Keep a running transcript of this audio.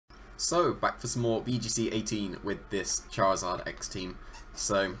So, back for some more VGC 18 with this Charizard X team.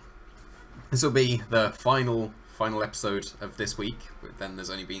 So, this will be the final episode of this week. Then there's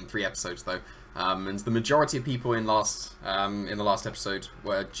only been 3 episodes though. And the majority of people in the last episode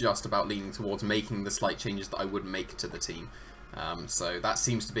were just about leaning towards making the slight changes that I would make to the team. So that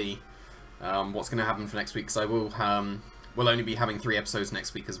seems to be what's going to happen for next week. So we'll only be having 3 episodes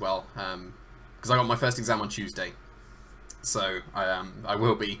next week as well. Because I got my first exam on Tuesday. So I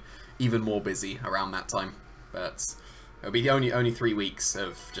will be even more busy around that time. But it'll be only 3 weeks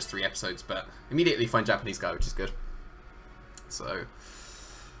of just 3 episodes. But immediately find Japanese guy, which is good. So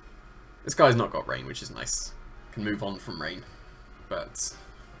this guy's not got rain, which is nice. Can move on from rain. But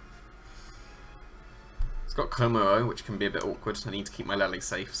it's got Komo, which can be a bit awkward. I need to keep my Lele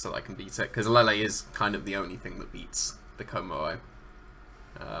safe so that I can beat it. Because Lele is kind of the only thing that beats the Komo.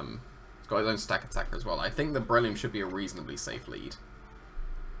 It's got his own stack attacker as well. I think the Breloom should be a reasonably safe lead.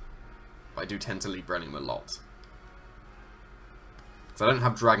 But I do tend to lead Breloom a lot. Because I don't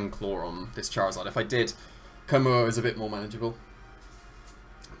have Dragon Claw on this Charizard. If I did, Komo is a bit more manageable.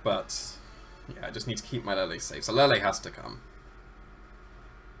 But yeah, I just need to keep my Lele safe. So Lele has to come.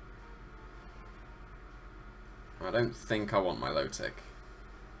 I don't think I want my Lotic.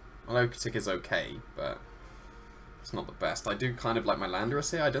 My Lotic is okay, but it's not the best. I do kind of like my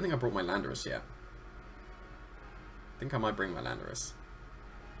Landorus here. I don't think I brought my Landorus yet. I think I might bring my Landorus.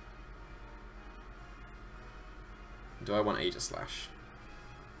 Do I want Aegislash?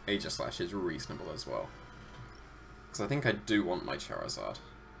 Aegislash is reasonable as well. Because I think I do want my Charizard.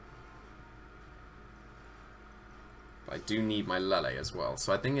 But I do need my Lele as well.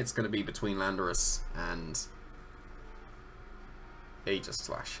 So I think it's going to be between Landorus and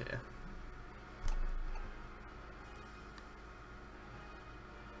Aegislash here.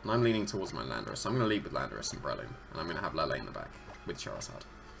 And I'm leaning towards my Landorus. So I'm going to lead with Landorus and Breloom. And I'm going to have Lele in the back with Charizard.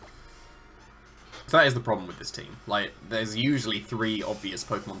 So that is the problem with this team. Like, there's usually 3 obvious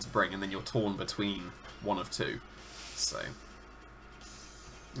Pokemon to bring, and then you're torn between one of 2. So,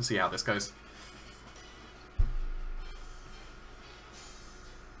 we'll see how this goes.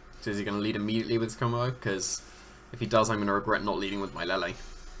 So is he going to lead immediately with Komo? Because if he does, I'm going to regret not leading with my Lele.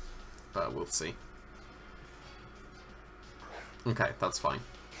 But we'll see. Okay, that's fine.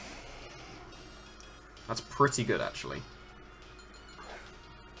 That's pretty good, actually.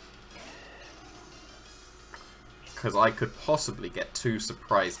 Because I could possibly get 2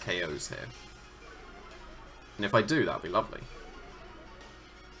 surprise KOs here. And if I do, that'd be lovely.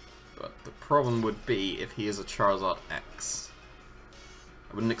 But the problem would be if he is a Charizard X.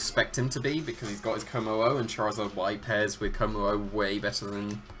 I wouldn't expect him to be, because he's got his Komo-O, and Charizard Y pairs with Komo-O way better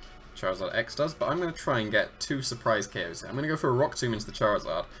than Charizard X does. But I'm going to try and get 2 surprise KOs here. I'm going to go for a Rock Tomb into the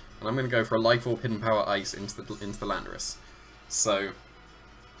Charizard, and I'm going to go for a Life Orb, Hidden Power, Ice into the Landorus. So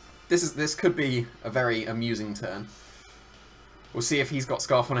this could be a very amusing turn. We'll see if he's got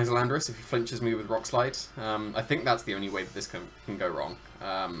Scarf on his Landorus, if he flinches me with Rock Slide. I think that's the only way that this can go wrong.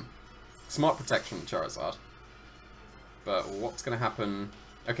 Smart Protection on Charizard. But what's going to happen?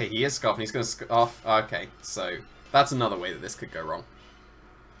 Okay, he is Scarf, and he's going to Scarf. Okay, so that's another way that this could go wrong.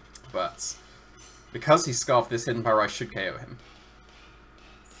 But because he's Scarf, this Hidden Power Ice should KO him.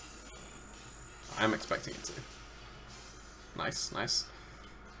 I am expecting it to. Nice, nice.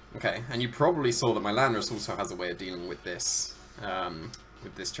 Okay, and you probably saw that my Landorus also has a way of dealing with this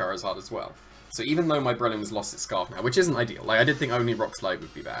Charizard as well. So even though my Breloom has lost its Scarf now, which isn't ideal, like I did think only Rock Slide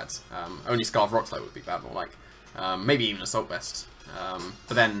would be bad. Only Scarf Rock Slide would be bad, more like. Maybe even Assault Vest.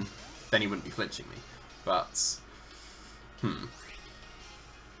 But then he wouldn't be flinching me. But,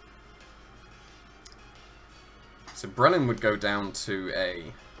 So Breloom would go down to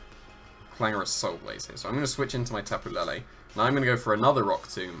a Clangorous Soul Blaze here. So I'm going to switch into my Tapu Lele. Now I'm going to go for another Rock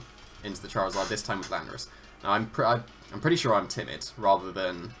Tomb into the Charizard, this time with Landorus. Now I'm pretty sure I'm timid, rather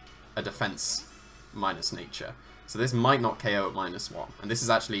than a defense minus nature. So this might not KO at -1. And this is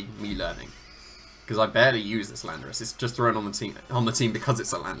actually me learning. Because I barely use this Landorus. It's just thrown on the team because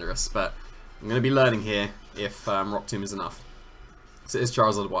it's a Landorus. But I'm going to be learning here if Rock Tomb is enough. So it is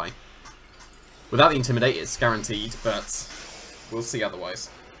Charizard Y. Without the Intimidate, it's guaranteed, but we'll see otherwise.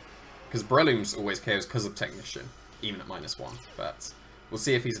 Because Breloom's always KOs because of Technician, even at -1. But we'll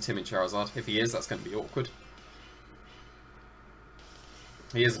see if he's a timid Charizard. If he is, that's going to be awkward.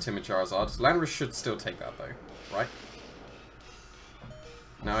 He is a timid Charizard. Landorus should still take that though, right?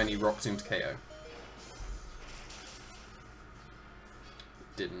 Now I need Rock Tomb to KO.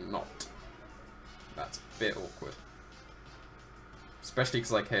 Did not. That's a bit awkward. Especially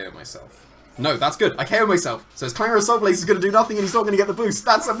because I KO myself. No, that's good. I KO myself. So his Clangorous Soul Blaze is going to do nothing and he's not going to get the boost.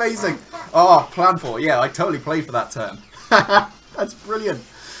 That's amazing. Oh, plan for. Yeah, I totally played for that turn. That's brilliant.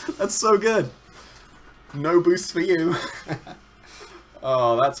 That's so good. No boost for you.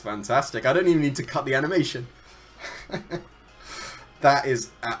 Oh, that's fantastic. I don't even need to cut the animation. That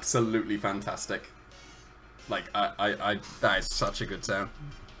is absolutely fantastic. Like, that is such a good turn.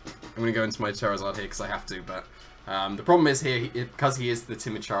 I'm going to go into my Charizard here because I have to, but the problem is here, because he is the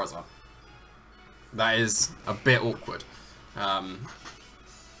timid Charizard, that is a bit awkward.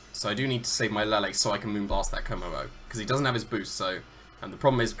 So I do need to save my Lele so I can Moonblast that Komo-o, because he doesn't have his boost, so... And the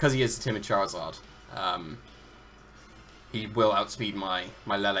problem is, because he is a timid Charizard, he will outspeed my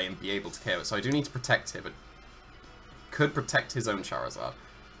Lele and be able to KO it. So I do need to protect him, but could protect his own Charizard.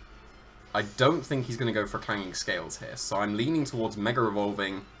 I don't think he's going to go for Clanging Scales here, so I'm leaning towards Mega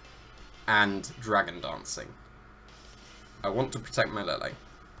Evolving and Dragon Dancing. I want to protect my Lele.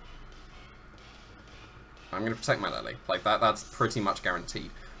 I'm going to protect my Lele. Like, that's pretty much guaranteed.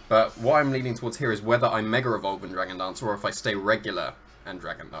 But what I'm leaning towards here is whether I Mega Evolve and Dragon Dance, or if I stay regular and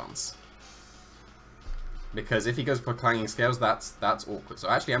Dragon Dance. Because if he goes for Clanging Scales, that's awkward. So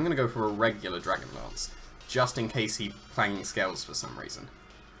actually, I'm going to go for a regular Dragon Dance, just in case he Clanging Scales for some reason.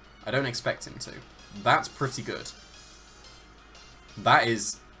 I don't expect him to. That's pretty good. That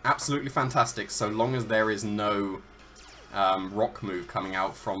is absolutely fantastic, so long as there is no rock move coming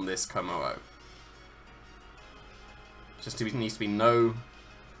out from this Komo-o. Just needs to be no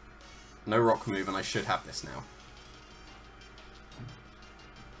rock move, and I should have this now.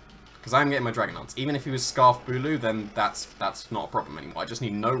 Because I'm getting my Dragon Dance. Even if he was Scarf Bulu, then that's not a problem anymore. I just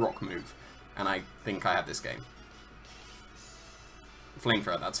need no rock move, and I think I have this game.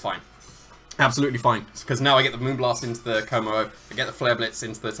 Flamethrower, that's fine. Absolutely fine. Because now I get the Moonblast into the Komo-o, I get the Flare Blitz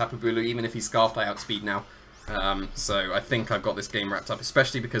into the Tapu Bulu. Even if he's Scarfed, I outspeed now. So I think I've got this game wrapped up,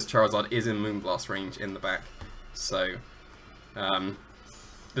 especially because Charizard is in Moonblast range in the back. So,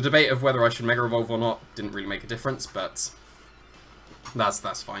 the debate of whether I should Mega Evolve or not didn't really make a difference, but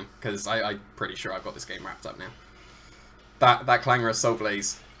that's fine, because I'm pretty sure I've got this game wrapped up now. That Clangorous Soul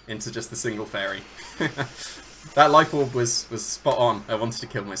Blaze into just the single fairy. That Life Orb was spot on. I wanted to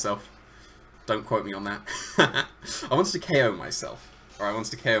kill myself. Don't quote me on that. I wanted to KO myself, or I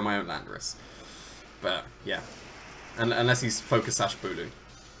wanted to KO my own Landorus. But, yeah. Unless he's Focus Sash Bulu.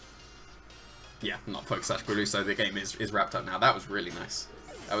 Yeah, not Focus Sash Bulu, so the game is wrapped up now. That was really nice.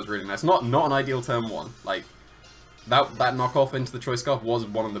 That was really nice. Not an ideal turn one. Like, that knockoff into the Choice Scarf was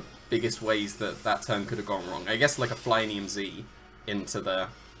one of the biggest ways that turn could have gone wrong. I guess like a Flying EMZ into the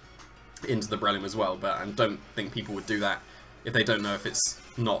Breloom as well, but I don't think people would do that if they don't know if it's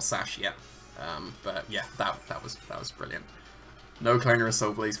not Sash yet. But yeah, that was brilliant. No Clangorous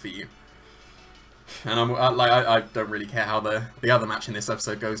Soul Blaze for you. And I don't really care how the other match in this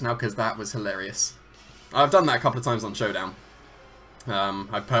episode goes now, because that was hilarious. I've done that a couple of times on Showdown.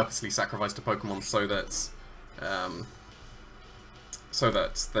 I purposely sacrificed a Pokemon so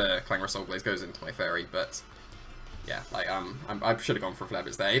that the Clangorous Soul Blaze goes into my fairy, but yeah, like I should have gone for Flare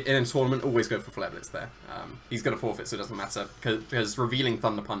Blitz there. In a tournament, always go for Flare Blitz there. He's going to forfeit, so it doesn't matter, because revealing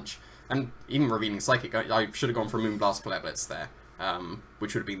Thunder Punch, and even revealing Psychic, I should have gone for Moonblast Flare Blitz there,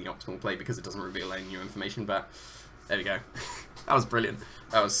 which would have been the optimal play, because it doesn't reveal any new information, but there we go. That was brilliant.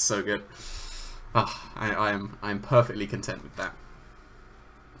 That was so good. Oh, I'm perfectly content with that.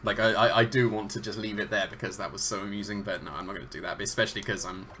 Like, I do want to just leave it there because that was so amusing, but no, I'm not going to do that, but especially because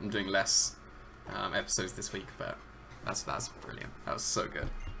I'm doing less episodes this week, but that's brilliant. That was so good.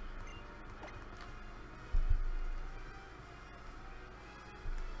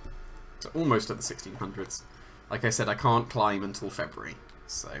 So almost at the 1600s. Like I said, I can't climb until February,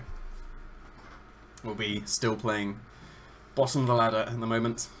 so we'll be still playing bottom of the ladder at the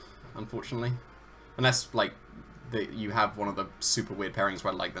moment, unfortunately. Unless, like, you have one of the super weird pairings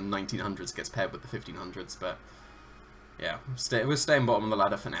where, like, the 1900s gets paired with the 1500s, but yeah, we're staying bottom of the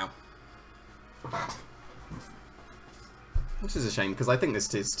ladder for now. Which is a shame, because I think this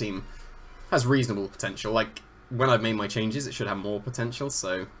team has reasonable potential. Like, when I've made my changes, it should have more potential,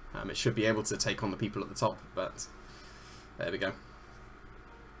 so it should be able to take on the people at the top, but there we go.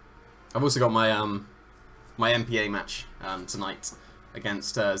 I've also got my my MPA match tonight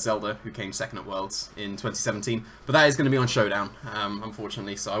against Zelda, who came second at Worlds in 2017, but that is going to be on Showdown,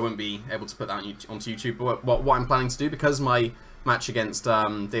 unfortunately, so I won't be able to put that onto YouTube. But what I'm planning to do, because my match against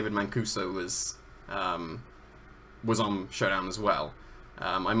David Mancuso was on Showdown as well,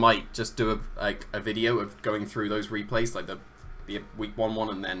 I might just do a video of going through those replays, like the week 1 one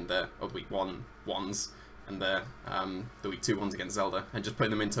and then the week 1 ones and the week 2 ones against Zelda, and just put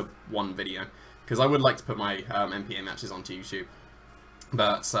them into one video, because I would like to put my MPA matches onto YouTube.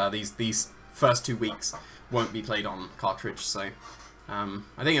 But these first 2 weeks won't be played on cartridge, so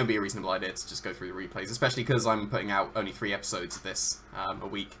I think it would be a reasonable idea to just go through the replays, especially because I'm putting out only 3 episodes of this a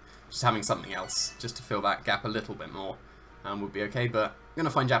week. Just having something else, just to fill that gap a little bit more, would be okay. But I'm going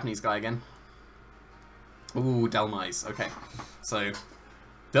to find Japanese guy again. Ooh, Delmise. Okay, so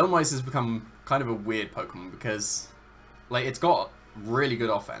Delmise has become kind of a weird Pokemon because, like, it's got really good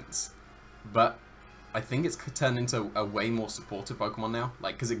offense, but I think it's turned into a way more supportive Pokemon now,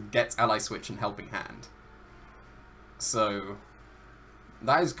 like, because it gets Ally Switch and Helping Hand. So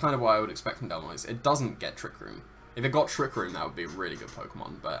that is kind of what I would expect from Delmise. It doesn't get Trick Room. If it got Trick Room, that would be a really good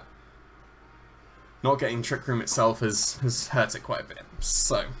Pokemon, but not getting Trick Room itself has hurt it quite a bit.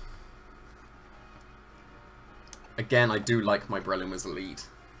 So again, I do like my Breloom as a lead,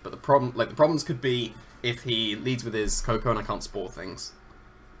 but the problems could be if he leads with his Koko and I can't Spore things,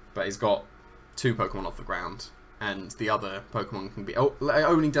 but he's got 2 Pokemon off the ground, and the other Pokemon can be... Oh,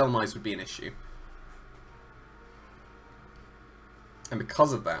 only Delmise would be an issue. And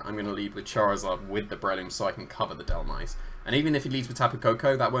because of that, I'm going to lead with Charizard with the Breloom so I can cover the Delmise. And even if he leads with Tapu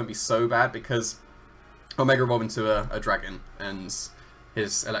Koko, that won't be so bad because I'll Mega Evolve into a Dragon, and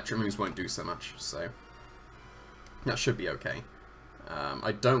his Electric moves won't do so much, so that should be okay.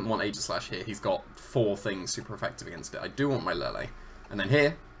 I don't want Aegislash here. He's got 4 things super effective against it. I do want my Lele. And then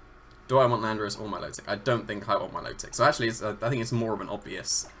here, do I want Landorus or Milotic? I don't think I want Milotic. So actually, I think it's more of an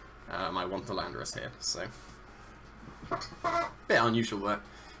obvious I want the Landorus here. So bit unusual that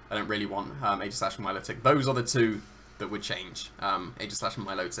I don't really want Aegislash and Milotic. Those are the 2 that would change, Aegislash and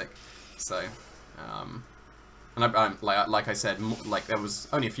Milotic. So, and like I said, like there was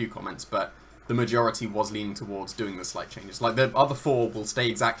only a few comments, but the majority was leaning towards doing the slight changes. Like the other 4 will stay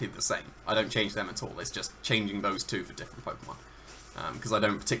exactly the same. I don't change them at all. It's just changing those 2 for different Pokemon. Because I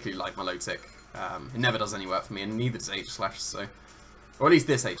don't particularly like Milotic. It never does any work for me, and neither does Aegislash, so... Or at least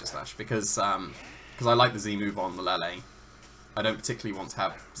this Aegislash, because I like the Z move on the Lele. I don't particularly want to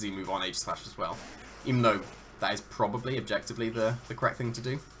have Z move on Aegislash as well. Even though that is probably, objectively, the correct thing to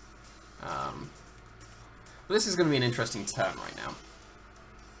do. But this is going to be an interesting turn right now.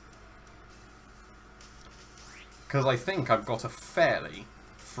 Because I think I've got a fairly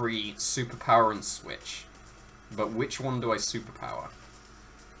free Superpower and Switch. But which one do I Superpower?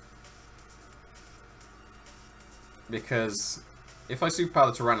 Because if I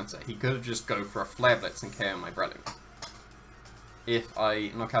Superpower the Tyranitar, he could just go for a Flare Blitz and KO my Breloom. If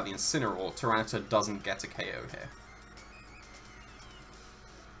I knock out the Incineroar, Tyranitar doesn't get a KO here.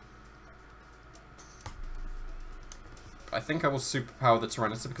 I think I will Superpower the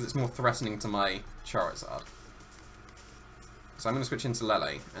Tyranitar because it's more threatening to my Charizard. So I'm going to switch into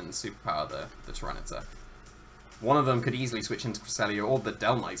Lele and Superpower the Tyranitar. One of them could easily switch into Cresselia, or the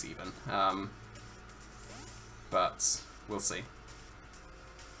Delmise even. But we'll see.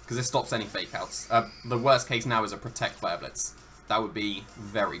 Because this stops any fake outs. The worst case now is a Protect Flare Blitz. That would be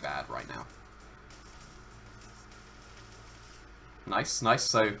very bad right now. Nice, nice.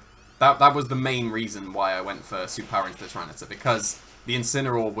 So that was the main reason why I went for Superpower into the Tyranitar, because the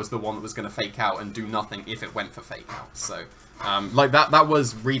Incineroar was the one that was going to fake out and do nothing if it went for fake out. So, like that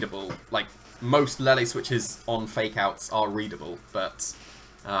was readable. Like, most Lele switches on fake outs are readable, but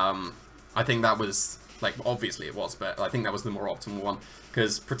I think that was, like, obviously it was, but I think that was the more optimal one,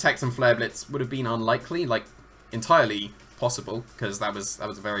 because Protect and Flare Blitz would have been unlikely, like, entirely possible, because that was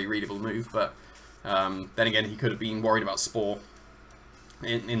a very readable move, but then again, he could have been worried about Spore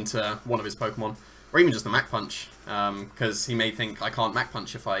into one of his Pokemon, or even just the Mach Punch, because he may think I can't Mach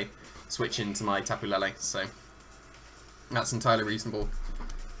Punch if I switch into my Tapu Lele, so that's entirely reasonable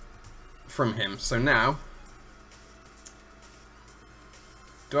from him. So now,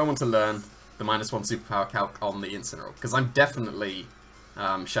 do I want to learn the -1 Superpower calc on the Incineroar? Because I'm definitely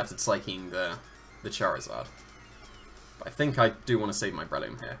Shattered Psyching the Charizard. But I think I do want to save my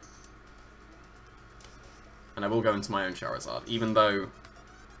Breloom here. And I will go into my own Charizard, even though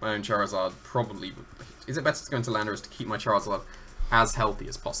my own Charizard probably... Is it better to go into Landorus to keep my Charizard as healthy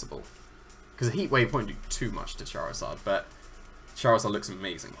as possible? Because a Heat Wave won't do too much to Charizard, but Charizard looks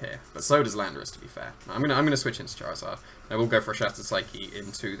amazing here. But so does Landorus, to be fair. I'm gonna switch into Charizard. I will go for a Shattered Psyche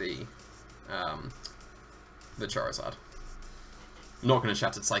into the Charizard. I'm not going to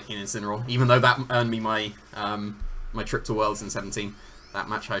Shattered Psyche in Incineroar, even though that earned me my my trip to Worlds in 17. That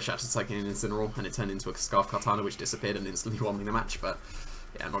match I Shattered Psyche in Incineroar, and it turned into a Scarf Kartana, which disappeared and instantly won me the match, but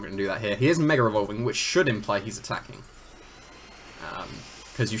yeah, I'm not going to do that here. He is Mega Evolving, which should imply he's attacking.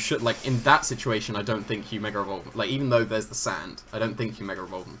 Because you should, like, in that situation, I don't think you Mega Evolve, like, even though there's the sand, I don't think you Mega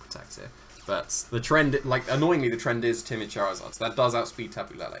Evolve and Protect here. But the trend, like, annoyingly, the trend is Timid Charizard, so that does outspeed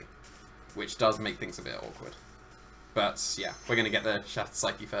Tapu Lele, which does make things a bit awkward. But, yeah, we're going to get the Shattered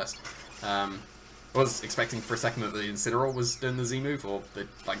Psyche first. I was expecting for a second that the Incineroar was doing the Z move, or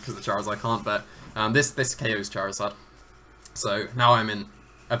because the Charizard can't, but this KO's Charizard. So now I'm in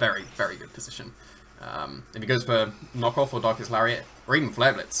a very, very good position. If he goes for knockoff or Darkest Lariat, or even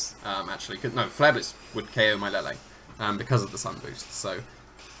Flare Blitz, actually, no, Flare Blitz would KO my Lele because of the Sun Boost. So,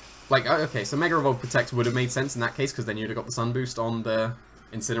 like, okay, so Mega Evolve Protect would have made sense in that case, because then you'd have got the Sun Boost on the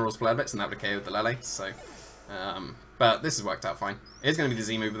Incineroar's Flare Blitz, and that would have KO'd the Lele. So, but this has worked out fine. It's going to be the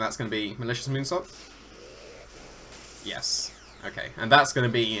Z move, and that's going to be Malicious Moonsault. Yes. Okay, and that's going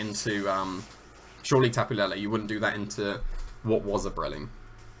to be into surely Tapu Lele. You wouldn't do that into what was a Breloom,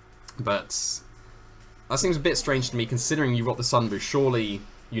 but that seems a bit strange to me, considering you've got the Sun Boost. Surely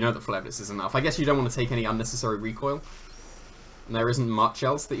you know that Flare Blitz is enough. I guess you don't want to take any unnecessary recoil, and there isn't much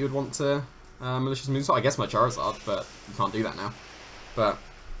else that you would want to Malicious Moonsault. I guess my Charizard, but you can't do that now. But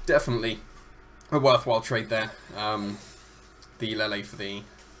definitely a worthwhile trade there. The Lele for the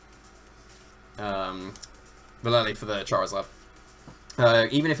Charizard.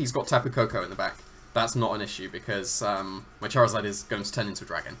 Even if he's got Tapu Koko in the back, that's not an issue, because my Charizard is going to turn into a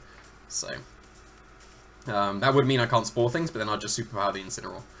dragon. So that would mean I can't Spore things, but then I'll just Superpower the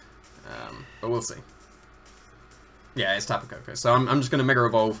Incineroar. But we'll see. Yeah, it's Tapu Koko. So I'm just going to Mega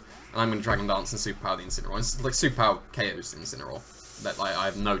Evolve, and I'm going to Dragon Dance and Superpower the Incineroar. It's like Superpower KOs the Incineroar. That, like, I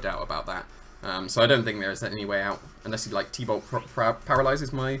have no doubt about that. So I don't think there is any way out, unless he like T-Bolt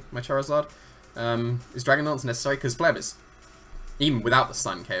paralyzes my Charizard. Is Dragon Dance necessary? Because Flare Blitz, even without the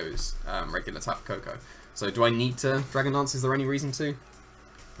Sun, KOs regular Tapu Koko. So do I need to Dragon Dance? Is there any reason to?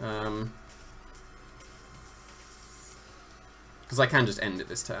 Because I can just end it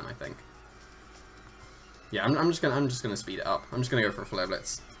this turn, I think. Yeah, I'm just gonna speed it up. I'm just gonna go for a Flare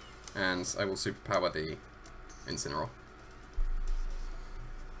Blitz, and I will Superpower the Incineroar.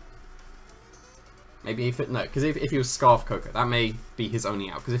 Maybe if no, because if he was Scarf Koko, that may be his only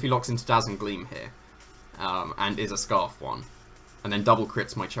out. Because if he locks into Dazzling Gleam here, and is a Scarf one, and then double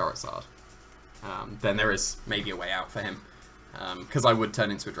crits my Charizard, then there is maybe a way out for him. Because I would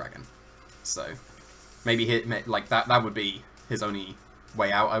turn into a dragon, so maybe like that would be his only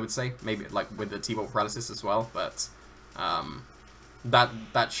way out, I would say. Maybe like with the T-Bolt paralysis as well, but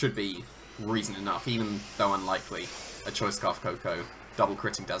that should be reason enough, even though unlikely. A Choice Scarf Koko double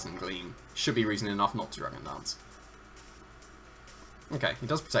critting Dazzling Gleam should be reason enough not to Dragon Dance. Okay, he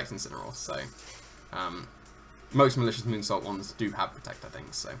does protect Incineroar, so most Malicious Moonsault ones do have protect, I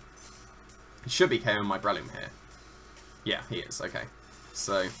think, so he should be KOing my Breloom here. Yeah, he is, okay.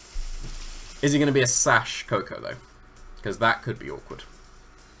 So, is he going to be a Sash Koko, though? Because that could be awkward.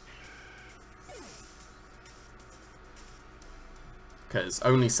 Because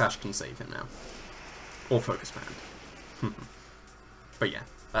only Sash can save him now. Or Focus Band. But yeah,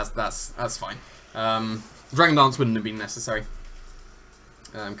 that's fine. Dragon Dance wouldn't have been necessary.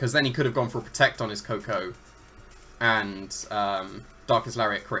 Because then he could have gone for a Protect on his Koko, and Darkest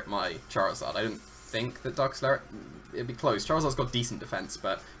Lariat crit my Charizard. I don't think that Darkest Lariat, it'd be close. Charizard's got decent defense,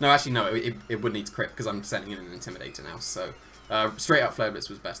 but no, actually no, it would need to crit because I'm sending in an Intimidator now. So straight up Flare Blitz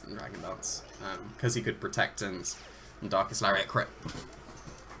was best than Dragon Dance, because he could Protect and Darkest Lariat crit,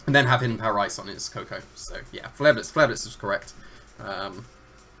 and then have Hidden Power Ice on his Koko. So yeah, Flare Blitz was correct.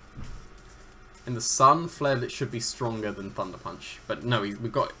 In the Sun, Flare Blitz should be stronger than Thunder Punch, but no,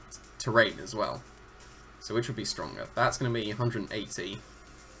 we've got Terrain as well. So which would be stronger? That's going to be 180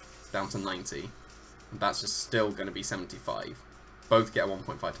 down to 90. That's just still going to be 75. Both get a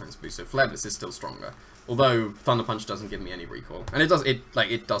 1.5 times boost, so Flare Blitz is still stronger. Although Thunder Punch doesn't give me any recoil, and it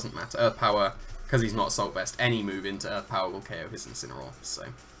doesn't matter. Earth Power, because he's not Assault Vest, any move into Earth Power will KO his Incineroar. So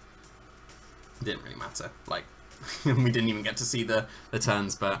it didn't really matter. Like we didn't even get to see the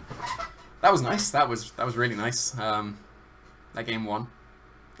turns, but that was nice. That was really nice. That game won.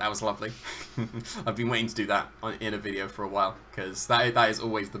 That was lovely. I've been waiting to do that in a video for a while, because that is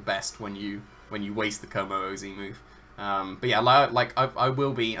always the best when you waste the Como OZ move. But yeah, like I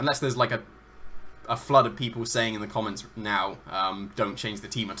will be, unless there's like a flood of people saying in the comments now, don't change the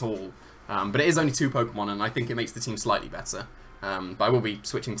team at all. But it is only 2 Pokemon, and I think it makes the team slightly better. But I will be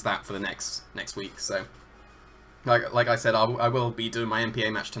switching to that for the next week. So, like I said, I will be doing my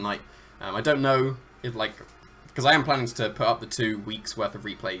MPA match tonight. I don't know if because I am planning to put up the 2 weeks worth of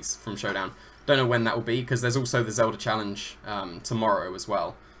replays from Showdown. Don't know when that will be, because there's also the Zelda Challenge tomorrow as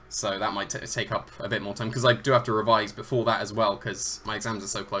well. So that might take up a bit more time, because I do have to revise before that as well, because my exams are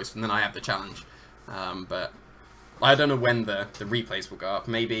so close, and then I have the challenge. But I don't know when the replays will go up.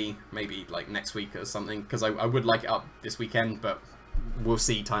 Maybe like next week or something, because I would like it up this weekend, but we'll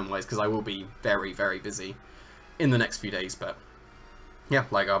see time-wise, because I will be very, very busy in the next few days. But yeah,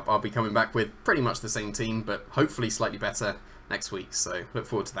 like I'll be coming back with pretty much the same team, but hopefully slightly better next week. So look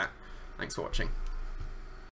forward to that. Thanks for watching.